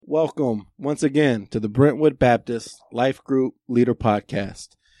Welcome once again to the Brentwood Baptist Life Group Leader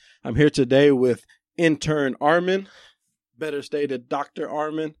Podcast. I'm here today with intern Armin, better stated Dr.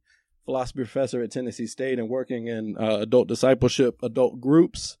 Armin, philosophy professor at Tennessee State and working in adult discipleship, adult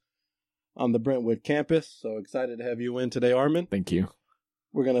groups on the Brentwood campus. So excited to have you in today, Armin. Thank you.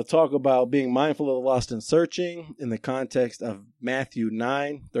 We're going to talk about being mindful of the lost and searching in the context of Matthew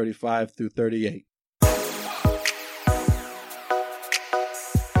 9:35 through 38.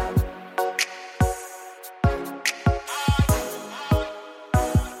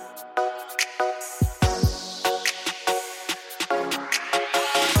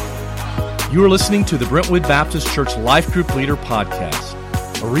 You are listening to the Brentwood Baptist Church Life Group Leader Podcast,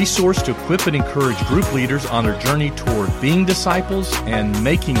 a resource to equip and encourage group leaders on their journey toward being disciples and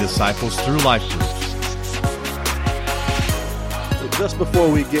making disciples through life groups. So just before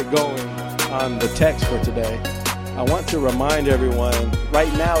we get going on the text for today, I want to remind everyone,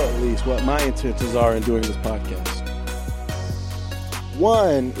 right now at least, what my intentions are in doing this podcast.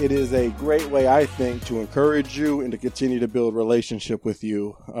 One, it is a great way, I think, to encourage you and to continue to build relationship with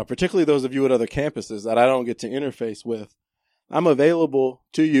you, particularly those of you at other campuses that I don't get to interface with. I'm available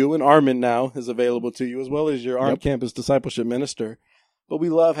to you, and Armin now is available to you, as well as your on-campus discipleship minister. But we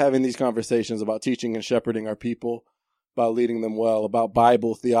love having these conversations about teaching and shepherding our people, about leading them well, about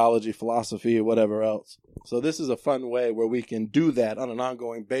Bible, theology, philosophy, or whatever else. So this is a fun way where we can do that on an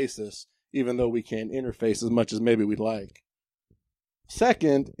ongoing basis, even though we can't interface as much as maybe we'd like.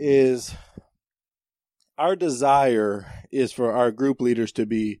 Second is our desire is for our group leaders to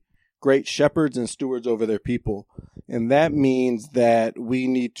be great shepherds and stewards over their people. And that means that we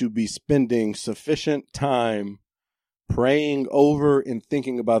need to be spending sufficient time praying over and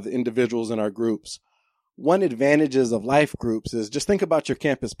thinking about the individuals in our groups. One advantages of life groups is just think about your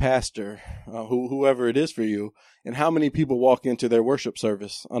campus pastor, whoever it is for you, and how many people walk into their worship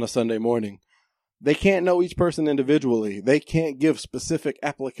service on a Sunday morning. They can't know each person individually. They can't give specific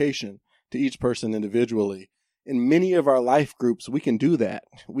application to each person individually. In many of our life groups, we can do that.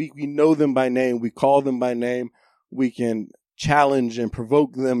 We know them by name. We call them by name. We can challenge and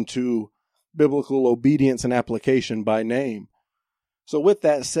provoke them to biblical obedience and application by name. So with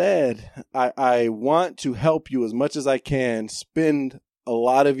that said, I want to help you as much as I can spend a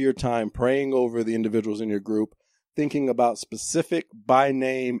lot of your time praying over the individuals in your group, thinking about specific by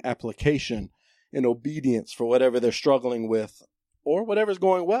name application in obedience for whatever they're struggling with or whatever's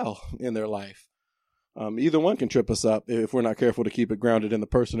going well in their life. Either one can trip us up if we're not careful to keep it grounded in the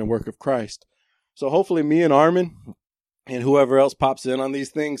person and work of Christ. So hopefully me and Armin and whoever else pops in on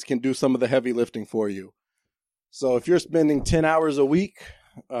these things can do some of the heavy lifting for you. So if you're spending 10 hours a week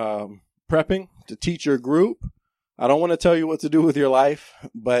prepping to teach your group, I don't want to tell you what to do with your life,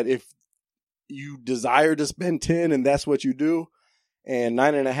 but if you desire to spend 10 and that's what you do, and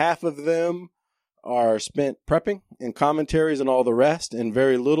 9.5 of them are spent prepping and commentaries and all the rest, and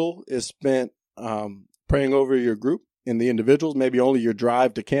very little is spent praying over your group and the individuals, maybe only your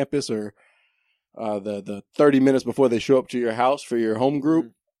drive to campus or the 30 minutes before they show up to your house for your home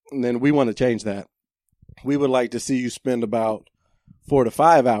group, and then we want to change that. We would like to see you spend about 4 to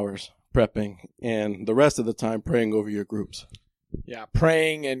 5 hours prepping and the rest of the time praying over your groups. Yeah,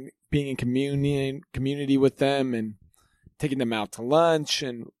 praying and being in community with them and taking them out to lunch,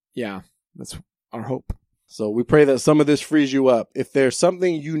 and yeah, that's our hope. So we pray that some of this frees you up. If there's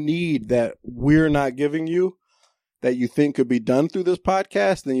something you need that we're not giving you that you think could be done through this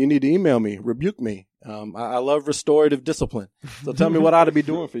podcast, then you need to email me, rebuke me. I love restorative discipline. So tell me what I ought to be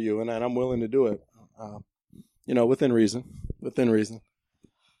doing for you, and I'm willing to do it. Within reason.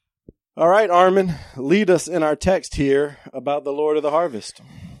 All right, Armin, lead us in our text here about the Lord of the Harvest.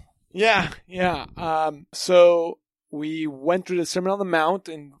 Yeah. So we went through the Sermon on the Mount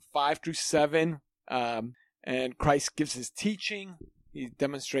in 5 through 7, and Christ gives his teaching. He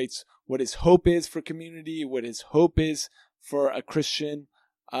demonstrates what his hope is for community, what his hope is for a Christian,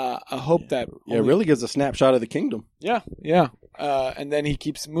 a hope that... Yeah, it really gives a snapshot of the kingdom. Yeah. And then he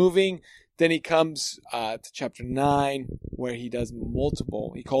keeps moving. Then he comes to chapter 9, where he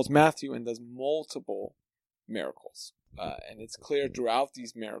calls Matthew and does multiple miracles. And it's clear throughout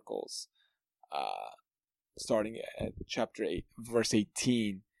these miracles, starting at chapter 8, verse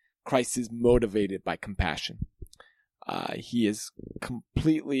 18, Christ is motivated by compassion. He is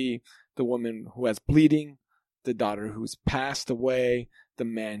completely the woman who has bleeding, the daughter who's passed away, the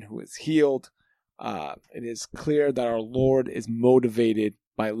man who is healed. It is clear that our Lord is motivated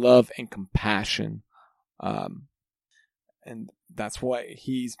by love and compassion. And that's why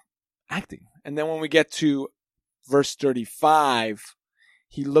he's acting. And then when we get to verse 35,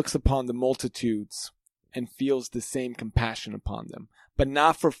 he looks upon the multitudes and feels the same compassion upon them. but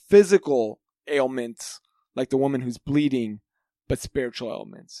not for physical ailments like the woman who's bleeding, but spiritual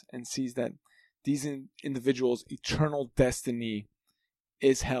ailments, and sees that these individuals' eternal destiny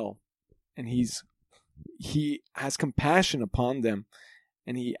is hell. And he has compassion upon them,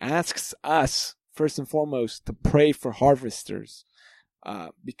 and he asks us, first and foremost, to pray for harvesters,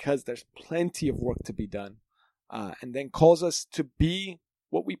 because there's plenty of work to be done, and then calls us to be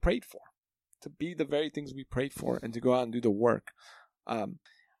what we prayed for, to be the very things we prayed for, and to go out and do the work.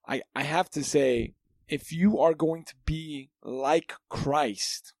 I have to say, if you are going to be like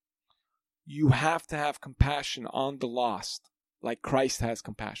Christ, you have to have compassion on the lost, like Christ has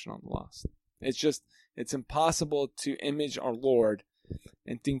compassion on the lost. It's impossible to image our Lord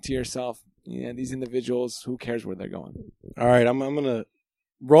and think to yourself, yeah, these individuals, who cares where they're going? All right, I'm going to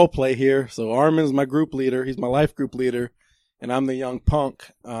role play here. So Armin's my group leader. He's my life group leader. And I'm the young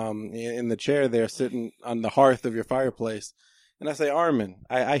punk in the chair there sitting on the hearth of your fireplace. And I say, Armin,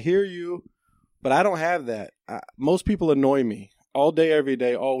 I hear you, but I don't have that. Most people annoy me all day, every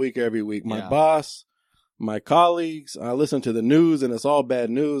day, all week, every week. My boss, my colleagues, I listen to the news and it's all bad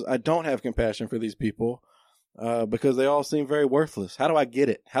news. I don't have compassion for these people because they all seem very worthless. How do I get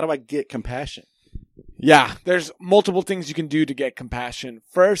it? How do I get compassion? Yeah, there's multiple things you can do to get compassion.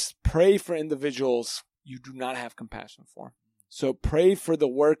 First, pray for individuals you do not have compassion for. So pray for the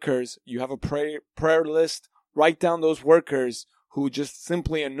workers. You have a prayer list. Write down those workers who just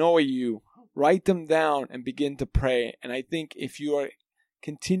simply annoy you. Write them down and begin to pray. And I think if you are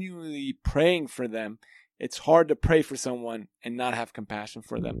continually praying for them, it's hard to pray for someone and not have compassion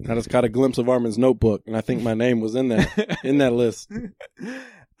for them. I just got a glimpse of Armin's notebook, and I think my name was in that list.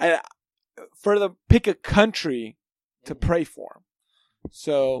 Pick a country to pray for.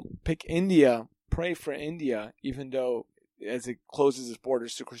 So pick India. Pray for India, even though as it closes its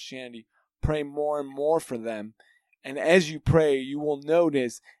borders to Christianity, pray more and more for them. And as you pray, you will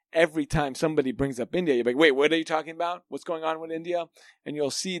notice every time somebody brings up India, you're like, wait, what are you talking about? What's going on with India? And you'll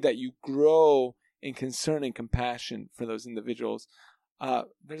see that you grow in concern and compassion for those individuals.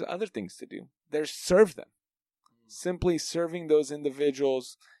 There's other things to do. There's serve them. Simply serving those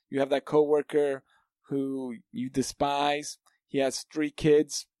individuals. You have that coworker who you despise. He has 3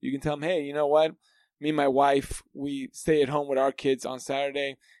 kids. You can tell him, hey, you know what? Me and my wife, we stay at home with our kids on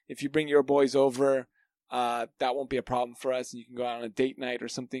Saturday. If you bring your boys over, that won't be a problem for us. And you can go out on a date night or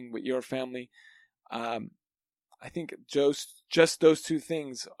something with your family. I think just those 2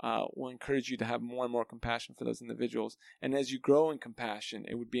 things will encourage you to have more and more compassion for those individuals. And as you grow in compassion,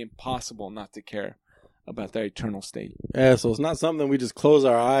 it would be impossible not to care about their eternal state. Yeah, so it's not something we just close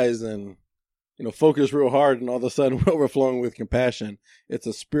our eyes and focus real hard and all of a sudden we're overflowing with compassion. It's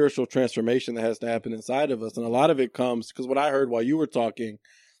a spiritual transformation that has to happen inside of us. And a lot of it comes, because what I heard while you were talking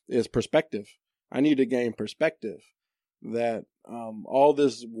is perspective. I need to gain perspective that all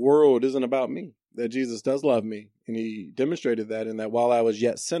this world isn't about me, that Jesus does love me. And he demonstrated that in that while I was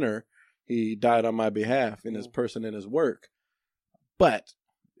yet sinner, he died on my behalf in his person and his work. But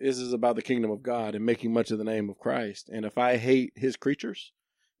this is about the kingdom of God and making much of the name of Christ. And if I hate his creatures,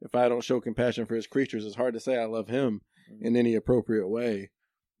 if I don't show compassion for his creatures, it's hard to say I love him in any appropriate way.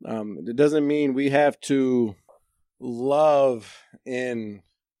 It doesn't mean we have to love in...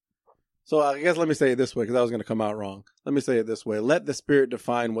 So I guess let me say it this way, because I was going to come out wrong. Let me say it this way. Let the Spirit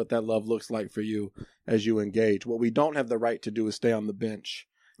define what that love looks like for you as you engage. What we don't have the right to do is stay on the bench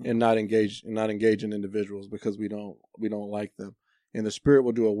and not engage in individuals because we don't like them. And the Spirit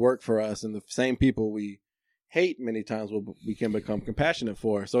will do a work for us, and the same people we hate many times we can become compassionate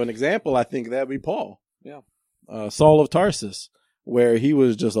for. So an example, I think that would be Paul. Yeah. Saul of Tarsus, where he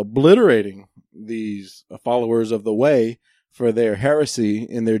was just obliterating these followers of the way for their heresy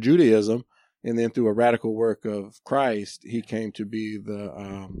in their Judaism. And then through a radical work of Christ, he came to be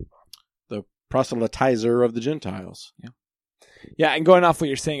the proselytizer of the Gentiles. Yeah. Yeah. And going off what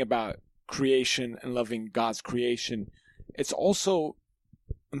you're saying about creation and loving God's creation, it's also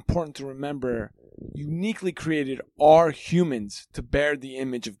important to remember uniquely created are humans to bear the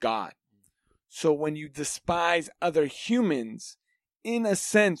image of God. So when you despise other humans, in a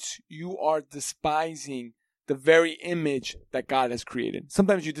sense, you are despising the very image that God has created.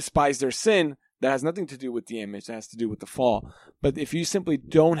 Sometimes you despise their sin. That has nothing to do with the image. That has to do with the fall. But if you simply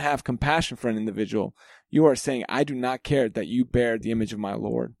don't have compassion for an individual, you are saying, I do not care that you bear the image of my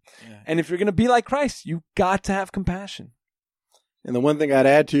Lord. Yeah. And if you're going to be like Christ, you got to have compassion. And the one thing I'd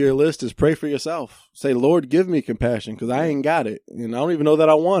add to your list is pray for yourself. Say, Lord, give me compassion, because I ain't got it. And I don't even know that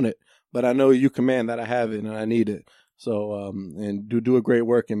I want it, but I know you command that I have it and I need it. So, and do a great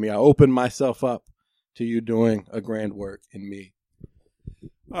work in me. I open myself up to you doing a grand work in me.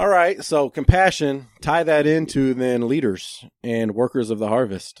 All right, so compassion, tie that into then leaders and workers of the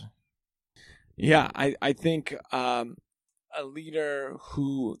harvest. Yeah, I think a leader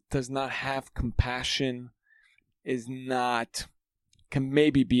who does not have compassion can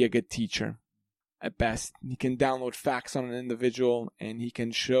maybe be a good teacher at best. He can download facts on an individual and he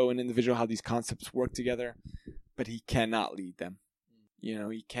can show an individual how these concepts work together, but he cannot lead them.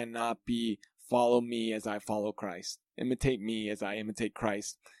 He cannot be follow me as I follow Christ. Imitate me as I imitate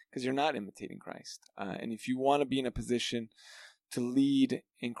Christ, because you're not imitating Christ. And if you want to be in a position to lead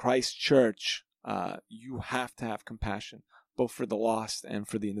in Christ's church, you have to have compassion, both for the lost and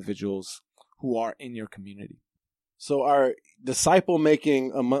for the individuals who are in your community. So our disciple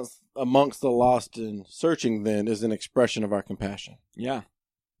making amongst the lost and searching then is an expression of our compassion. Yeah,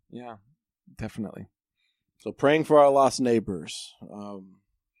 definitely. So praying for our lost neighbors,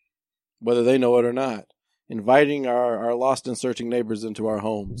 whether they know it or not, inviting our lost and searching neighbors into our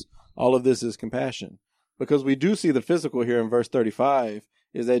homes. All of this is compassion, because we do see the physical here in verse 35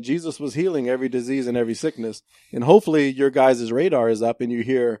 is that Jesus was healing every disease and every sickness. And hopefully your guys' radar is up and you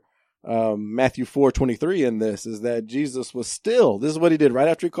hear Matthew 4:23 in this, is that Jesus was still, this is what he did right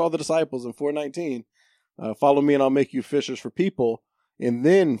after he called the disciples in 4:19, follow me and I'll make you fishers for people. And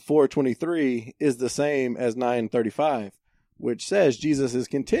then 4:23 is the same as 9:35, which says Jesus is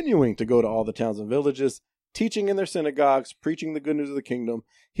continuing to go to all the towns and villages, teaching in their synagogues, preaching the good news of the kingdom,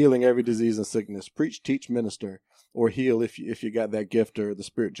 healing every disease and sickness. Preach, teach, minister, or heal if you got that gift or the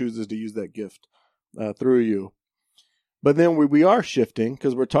Spirit chooses to use that gift through you. But then we are shifting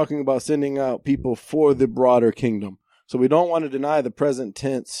because we're talking about sending out people for the broader kingdom. So we don't want to deny the present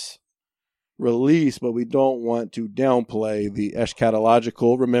tense release, but we don't want to downplay the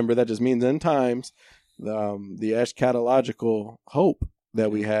eschatological. Remember, that just means end times. The eschatological hope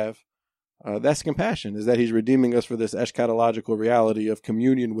that we have. That's compassion, is that he's redeeming us for this eschatological reality of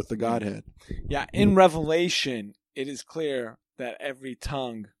communion with the Godhead. Yeah, in Revelation, it is clear that every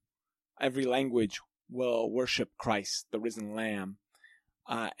tongue, every language will worship Christ, the risen Lamb.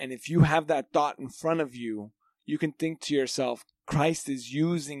 And if you have that thought in front of you, you can think to yourself, Christ is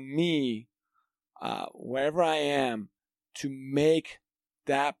using me wherever I am to make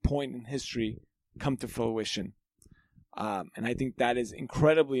that point in history come to fruition. And I think that is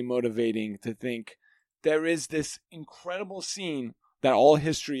incredibly motivating to think there is this incredible scene that all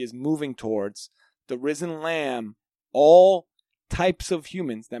history is moving towards. The risen Lamb, all types of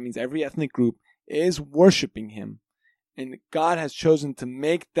humans, that means every ethnic group, is worshiping him. And God has chosen to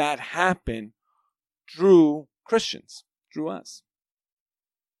make that happen through Christians, through us.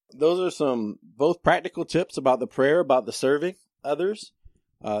 Those are some both practical tips about the prayer, about the serving others,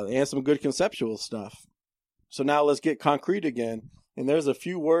 and some good conceptual stuff. So now let's get concrete again. And there's a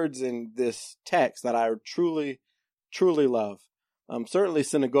few words in this text that I truly, truly love. Certainly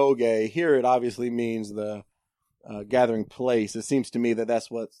synagogue, here it obviously means the gathering place. It seems to me that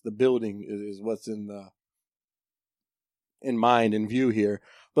that's what's the building is what's in mind, in view here.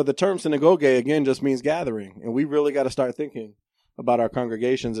 But the term synagogue, again, just means gathering. And we really got to start thinking about our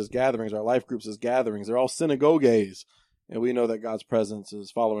congregations as gatherings, our life groups as gatherings. They're all synagogues. And we know that God's presence is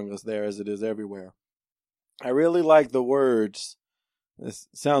following us there as it is everywhere. I really like the words. This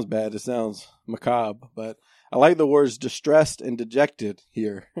sounds bad. It sounds macabre, but I like the words distressed and dejected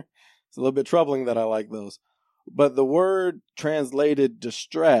here. It's a little bit troubling that I like those. But the word translated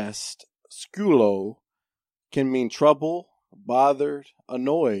distressed, skulo, can mean trouble, bothered,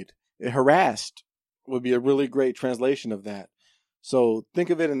 annoyed. Harassed would be a really great translation of that. So think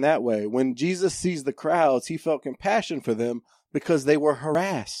of it in that way. When Jesus sees the crowds, he felt compassion for them because they were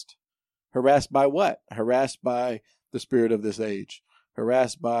harassed. Harassed by what? Harassed by the spirit of this age.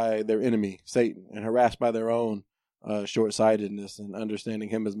 Harassed by their enemy, Satan, and harassed by their own short-sightedness and understanding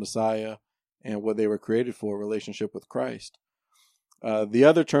him as Messiah and what they were created for, relationship with Christ. The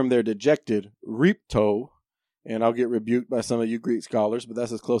other term there, dejected, ripto, and I'll get rebuked by some of you Greek scholars, but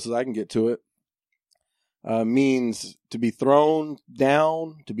that's as close as I can get to it, means to be thrown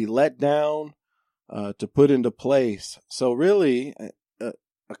down, to be let down, to put into place. So really,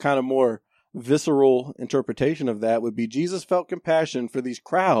 a kind of more visceral interpretation of that would be Jesus felt compassion for these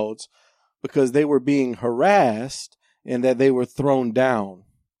crowds because they were being harassed and that they were thrown down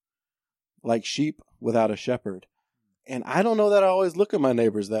like sheep without a shepherd. And I don't know that I always look at my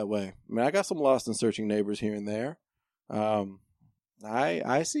neighbors that way. I mean, I got some lost and searching neighbors here and there.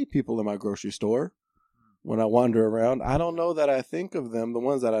 I see people in my grocery store when I wander around. I don't know that I think of them, the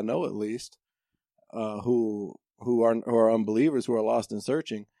ones that I know at least, who are unbelievers, who are lost and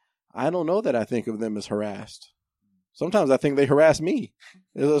searching. I don't know that I think of them as harassed. Sometimes I think they harass me.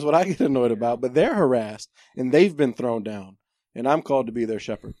 That's what I get annoyed about. But they're harassed and they've been thrown down. And I'm called to be their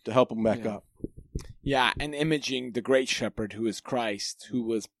shepherd, to help them back up. Yeah, and imaging the great shepherd who is Christ, who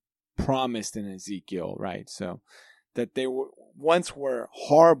was promised in Ezekiel, right? So that they once were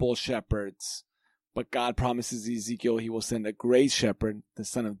horrible shepherds, but God promises Ezekiel he will send a great shepherd, the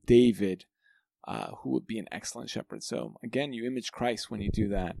son of David, who would be an excellent shepherd. So again, you image Christ when you do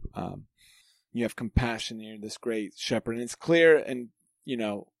that. You have compassion here, this great shepherd. And it's clear, and,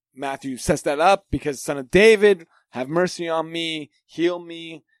 Matthew sets that up because son of David, have mercy on me, heal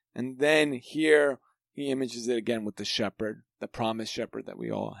me. And then here he images it again with the shepherd, the promised shepherd that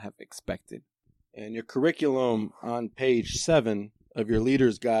we all have expected. And your curriculum on page 7 of your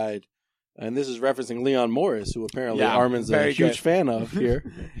leader's guide, and this is referencing Leon Morris, who apparently Armin's a huge fan of here.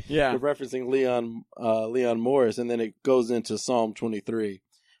 Yeah. We're referencing Leon Morris, and then it goes into Psalm 23.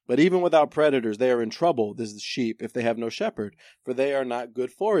 But even without predators, they are in trouble, this is sheep, if they have no shepherd, for they are not good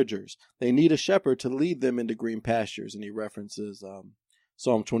foragers. They need a shepherd to lead them into green pastures. And he references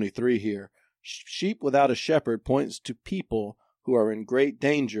Psalm 23 here. Sheep without a shepherd points to people who are in great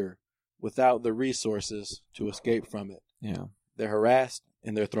danger without the resources to escape from it. Yeah. They're harassed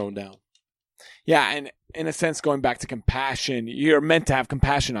and they're thrown down. Yeah, and in a sense, going back to compassion, you're meant to have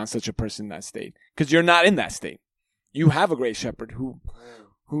compassion on such a person in that state because you're not in that state. You have a great shepherd who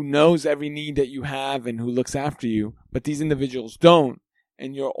knows every need that you have and who looks after you, but these individuals don't.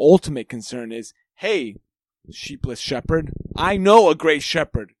 And your ultimate concern is, hey, sheepless shepherd, I know a great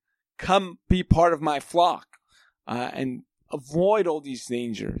shepherd. Come be part of my flock and avoid all these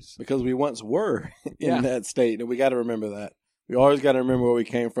dangers. Because we once were in that state, and we got to remember that. We always got to remember where we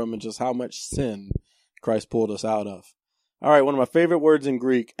came from and just how much sin Christ pulled us out of. All right, one of my favorite words in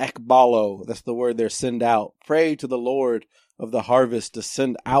Greek, ekbalo. That's the word there, send out. Pray to the Lord of the harvest to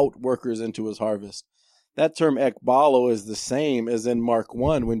send out workers into his harvest. That term ekbalo is the same as in Mark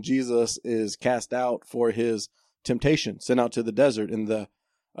 1 when Jesus is cast out for his temptation, sent out to the desert. And the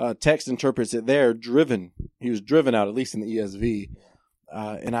text interprets it there, driven. He was driven out, at least in the ESV.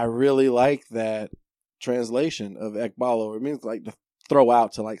 And I really like that translation of ekbalo. It means like to throw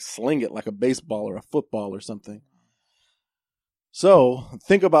out, to like sling it like a baseball or a football or something. So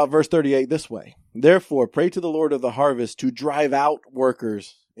think about verse 38 this way. Therefore, pray to the Lord of the harvest to drive out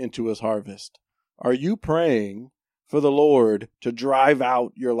workers into his harvest. Are you praying for the Lord to drive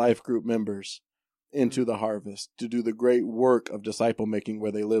out your life group members into the harvest, to do the great work of disciple making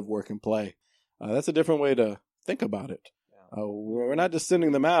where they live, work, and play? That's a different way to think about it. We're not just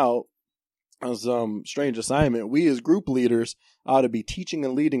sending them out on some strange assignment. We as group leaders ought to be teaching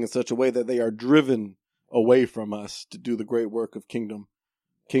and leading in such a way that they are driven away from us to do the great work of kingdom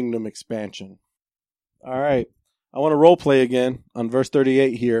expansion. All right. I want to role play again on verse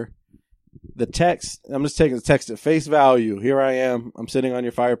 38 here. The text, I'm just taking the text at face value. Here I am. I'm sitting on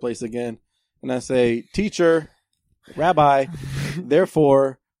your fireplace again. And I say, teacher, rabbi,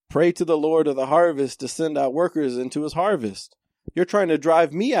 therefore, pray to the Lord of the harvest to send out workers into his harvest. You're trying to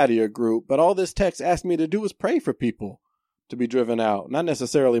drive me out of your group, but all this text asks me to do is pray for people to be driven out, not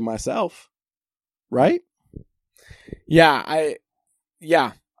necessarily myself. Right? Yeah,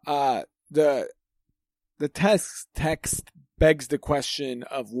 the text begs the question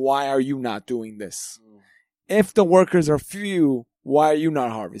of why are you not doing this? If the workers are few, why are you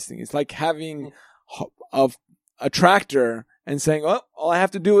not harvesting? It's like having a tractor and saying, oh, all I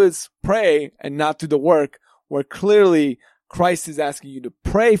have to do is pray and not do the work, where clearly Christ is asking you to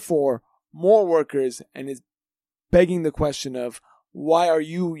pray for more workers and is begging the question of, why are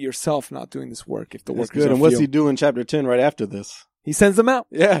you yourself not doing this work if the workers are few? And what's he do in chapter 10 right after this? He sends them out.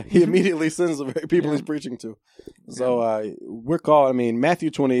 Yeah, he immediately sends the very people he's preaching to. So we're called, Matthew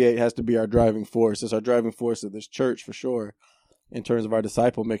 28 has to be our driving force. It's our driving force of this church for sure, in terms of our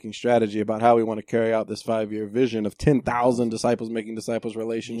disciple-making strategy about how we want to carry out this 5-year vision of 10,000 disciples making disciples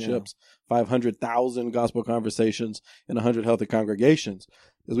relationships, 500,000 gospel conversations, and 100 healthy congregations.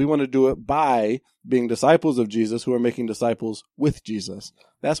 Because we want to do it by being disciples of Jesus who are making disciples with Jesus.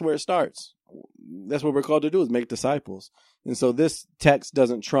 That's where it starts. That's what we're called to do, is make disciples. And so this text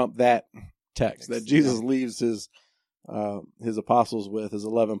doesn't trump that text that Jesus leaves his apostles with, his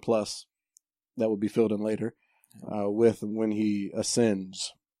 11 plus that will be filled in later, with when he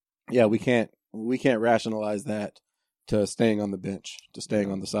ascends. Yeah, we can't rationalize that to staying on the bench, to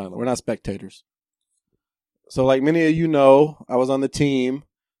staying on the sideline. We're not spectators. So like many of you know, I was on the team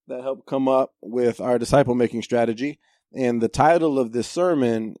that helped come up with our disciple making strategy. And the title of this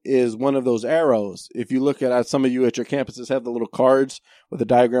sermon is one of those arrows. If you look at some of you at your campuses have the little cards with a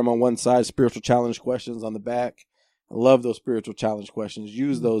diagram on one side, spiritual challenge questions on the back. I love those spiritual challenge questions.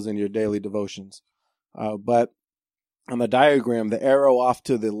 Use those in your daily devotions. But on the diagram, the arrow off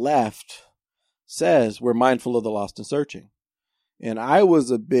to the left says we're mindful of the lost and searching. And I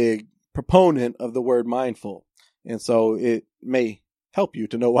was a big proponent of the word mindful. And so it may help you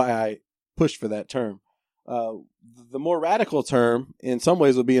to know why I push for that term. The more radical term in some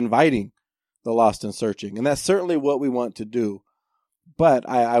ways would be inviting the lost and searching. And that's certainly what we want to do. But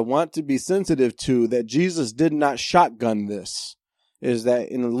I want to be sensitive to that Jesus did not shotgun this. Is that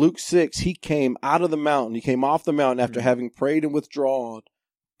in Luke 6, he came out of the mountain. He came off the mountain after having prayed and withdrawn.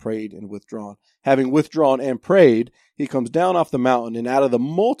 Having withdrawn and prayed, he comes down off the mountain, and out of the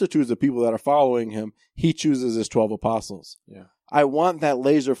multitudes of people that are following him, he chooses his 12 apostles. Yeah. I want that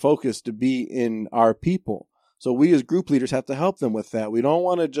laser focus to be in our people. So we as group leaders have to help them with that. We don't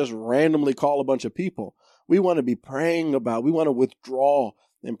want to just randomly call a bunch of people. We want to be praying about, we want to withdraw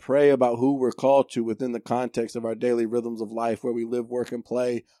and pray about who we're called to within the context of our daily rhythms of life, where we live, work, and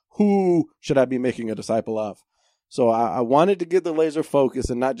play. Who should I be making a disciple of? So I wanted to get the laser focus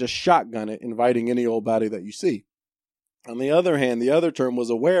and not just shotgun it, inviting any old body that you see. On the other hand, the other term was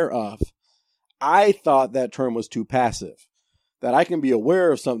aware of. I thought that term was too passive, that I can be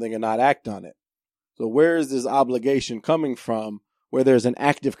aware of something and not act on it. So where is this obligation coming from, where there's an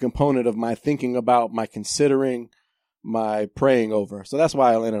active component of my thinking about, my considering, my praying over? So that's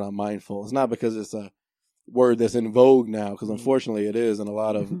why I landed on mindful. It's not because it's a word that's in vogue now, because unfortunately it is in a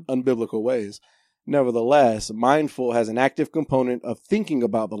lot of unbiblical ways. Nevertheless, mindful has an active component of thinking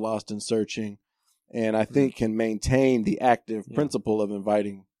about the lost and searching, and I think can maintain the active principle of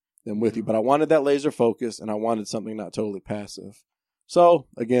inviting them with you. But I wanted that laser focus, and I wanted something not totally passive. So,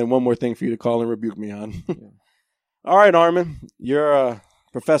 again, one more thing for you to call and rebuke me on. All right, Armin, you're a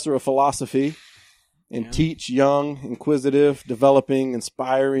professor of philosophy and teach young, inquisitive, developing,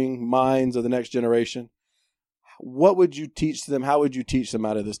 inspiring minds of the next generation. What would you teach them? How would you teach them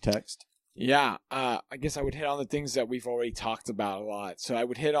out of this text? Yeah, I guess I would hit on the things that we've already talked about a lot. So I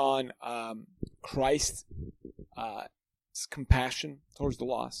would hit on Christ's compassion towards the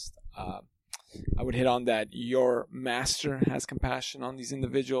lost. I would hit on that your master has compassion on these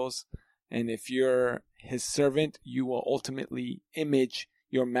individuals. And if you're his servant, you will ultimately image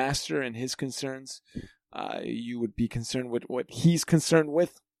your master and his concerns. You would be concerned with what he's concerned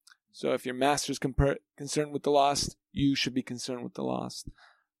with. So if your master's concerned with the lost, you should be concerned with the lost.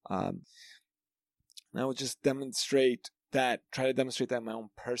 And I would just try to demonstrate that in my own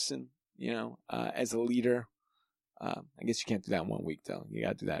person, as a leader. I guess you can't do that in 1 week though. You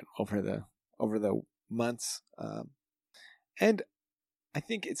got to do that over the months. And I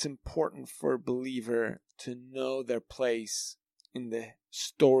think it's important for a believer to know their place in the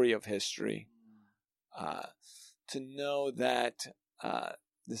story of history. To know that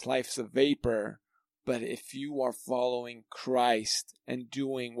this life's a vapor, but if you are following Christ and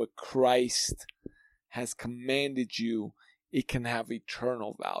doing what Christ has commanded you, it can have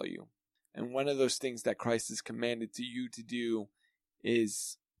eternal value. And one of those things that Christ has commanded to you to do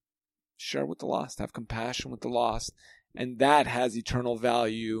is share with the lost, have compassion with the lost. And that has eternal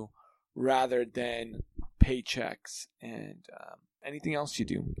value rather than paychecks and anything else you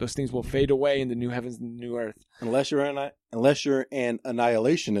do. Those things will fade away in the new heavens and the new earth. Unless you're an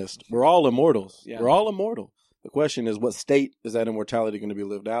annihilationist, we're all immortals. Yeah. We're all immortal. The question is, what state is that immortality going to be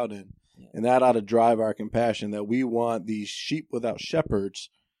lived out in? Yeah. And that ought to drive our compassion, that we want these sheep without shepherds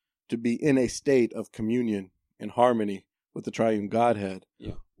to be in a state of communion and harmony with the triune Godhead.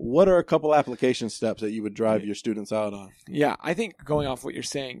 Yeah. What are a couple application steps that you would drive your students out on? Yeah, I think going off what you're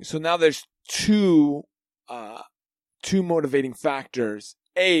saying, so now there's two motivating factors.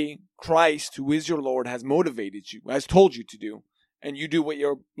 A, Christ, who is your Lord, has motivated you, has told you to do, and you do what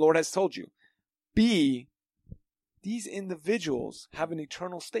your Lord has told you. B, these individuals have an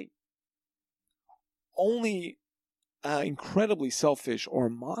eternal state. Only incredibly selfish or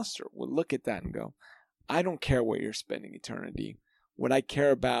a monster would look at that and go, I don't care where you're spending eternity. What I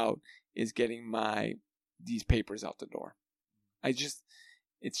care about is getting these papers out the door.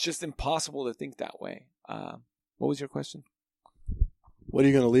 It's just impossible to think that way. What was your question? What are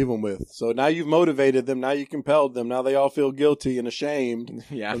you going to leave them with? So now you've motivated them. Now you compelled them. Now they all feel guilty and ashamed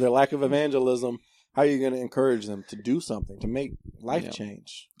of their lack of evangelism. How are you going to encourage them to do something, to make life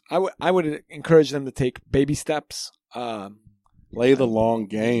change? I would encourage them to take baby steps. Play the long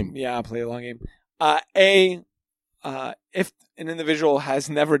game. Yeah, play the long game. If an individual has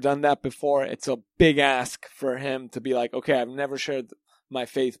never done that before, it's a big ask for him to be like, okay, I've never shared my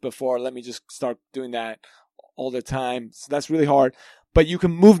faith before. Let me just start doing that all the time. So that's really hard. But you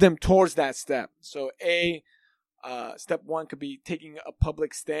can move them towards that step. So step one could be taking a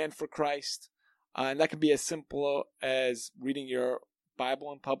public stand for Christ. And that could be as simple as reading your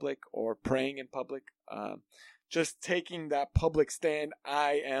Bible in public or praying in public. Just taking that public stand,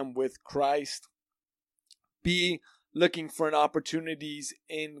 I am with Christ. B, looking for opportunities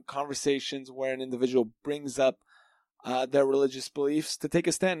in conversations where an individual brings up their religious beliefs to take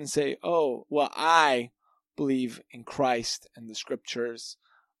a stand and say, oh, well, I believe in Christ and the scriptures.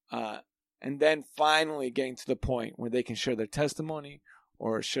 And then finally getting to the point where they can share their testimony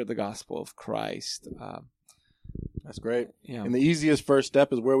or share the gospel of Christ. That's great. Yeah. And the easiest first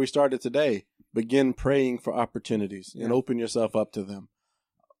step is where we started today. Begin praying for opportunities and open yourself up to them.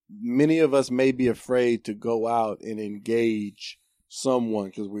 Many of us may be afraid to go out and engage someone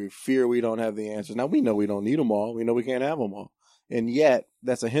because we fear we don't have the answers. Now, we know we don't need them all. We know we can't have them all. And yet,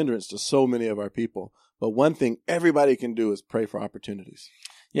 that's a hindrance to so many of our people. But one thing everybody can do is pray for opportunities.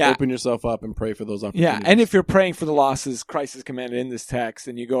 Yeah. Open yourself up and pray for those opportunities. Yeah, and if you're praying for the losses Christ has commanded in this text,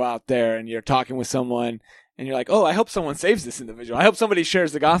 and you go out there and you're talking with someone, and you're like, oh, I hope someone saves this individual. I hope somebody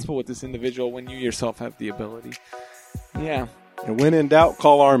shares the gospel with this individual when you yourself have the ability. Yeah. And when in doubt,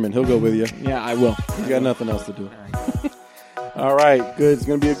 call Armin. He'll go with you. Yeah, I will. He's got nothing else to do. All right, good. It's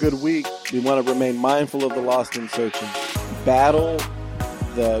going to be a good week. We want to remain mindful of the lost and searching. Battle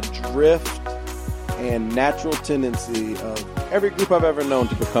the drift and natural tendency of every group I've ever known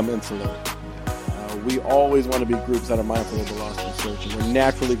to become insular. We always want to be groups that are mindful of the lost and searching. We're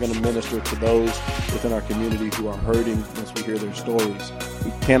naturally going to minister to those within our community who are hurting once we hear their stories.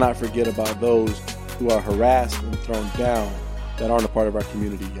 We cannot forget about those who are harassed and thrown down that aren't a part of our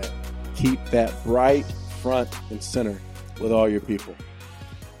community yet. Keep that bright front and center with all your people.